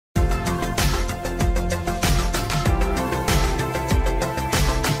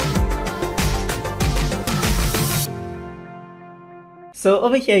So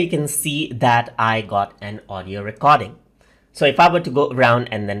over here you can see that I got an audio recording. So if I were to go around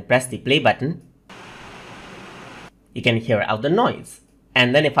and then press the play button, you can hear out the noise.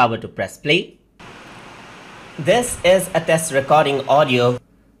 And then if I were to press play, this is a test recording audio.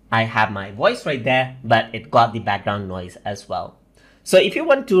 I have my voice right there, but it got the background noise as well. So if you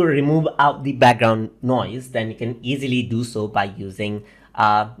want to remove out the background noise, then you can easily do so by using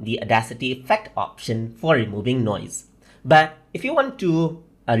the Audacity effect option for removing noise. But if you want to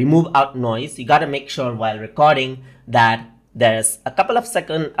remove out noise, you got to make sure while recording that there's a couple of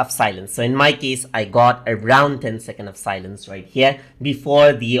seconds of silence. So in my case, I got around 10 seconds of silence right here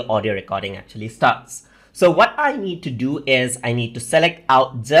before the audio recording actually starts. So what I need to do is I need to select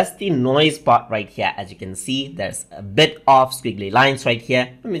out just the noise part right here. As you can see, there's a bit of squiggly lines right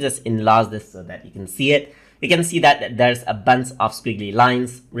here. Let me just enlarge this so that you can see it. You can see that there's a bunch of squiggly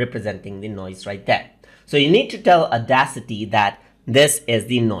lines representing the noise right there. So you need to tell Audacity that this is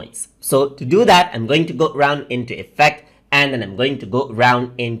the noise. So to do that, I'm going to go around into effect, and then I'm going to go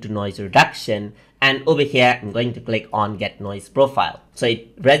around into noise reduction. And over here, I'm going to click on get noise profile. So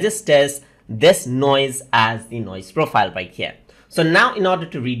it registers this noise as the noise profile right here. So now in order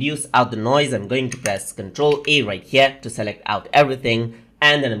to reduce out the noise, I'm going to press Ctrl A right here to select out everything.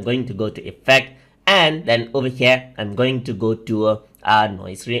 And then I'm going to go to effect. And then over here, I'm going to go to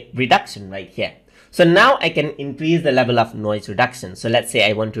noise reduction right here. So now I can increase the level of noise reduction. So let's say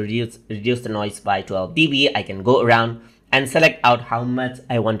I want to reduce the noise by 12 dB. I can go around and select out how much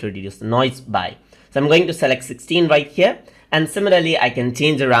I want to reduce the noise by. So I'm going to select 16 right here. And similarly, I can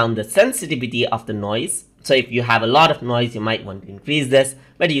change around the sensitivity of the noise. So if you have a lot of noise, you might want to increase this,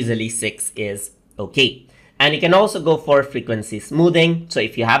 but usually 6 is okay. And you can also go for frequency smoothing. So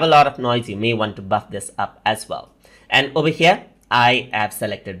if you have a lot of noise, you may want to buff this up as well. And over here, I have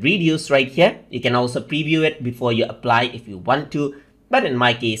selected reduce right here. You can also preview it before you apply if you want to. But in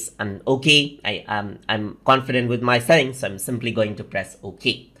my case, I'm okay. I'm confident with my settings, so I'm simply going to press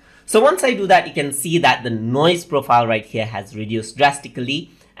OK. So once I do that, you can see that the noise profile right here has reduced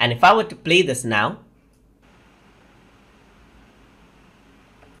drastically. And if I were to play this now,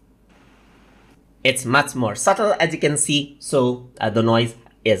 it's much more subtle, as you can see. So the noise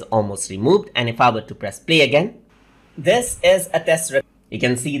is almost removed. And if I were to press play again, this is a test. You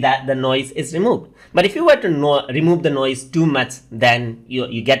can see that the noise is removed. But if you were to remove the noise too much, then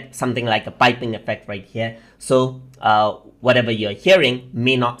you get something like a piping effect right here. So whatever you're hearing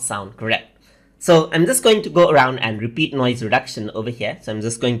may not sound correct. So I'm just going to go around and repeat noise reduction over here. So I'm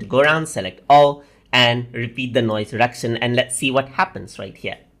just going to go around, select all, and repeat the noise reduction. And let's see what happens right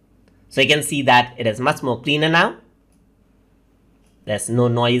here. So you can see that it is much more cleaner now. There's no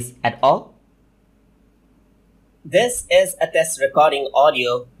noise at all. This is a test recording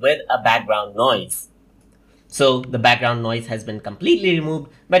audio with a background noise. So the background noise has been completely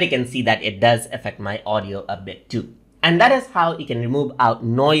removed, but you can see that it does affect my audio a bit too. And that is how you can remove out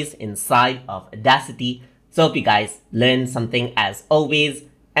noise inside of Audacity. So hope you guys learned something as always.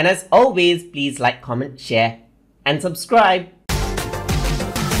 And as always, please like, comment, share, and subscribe.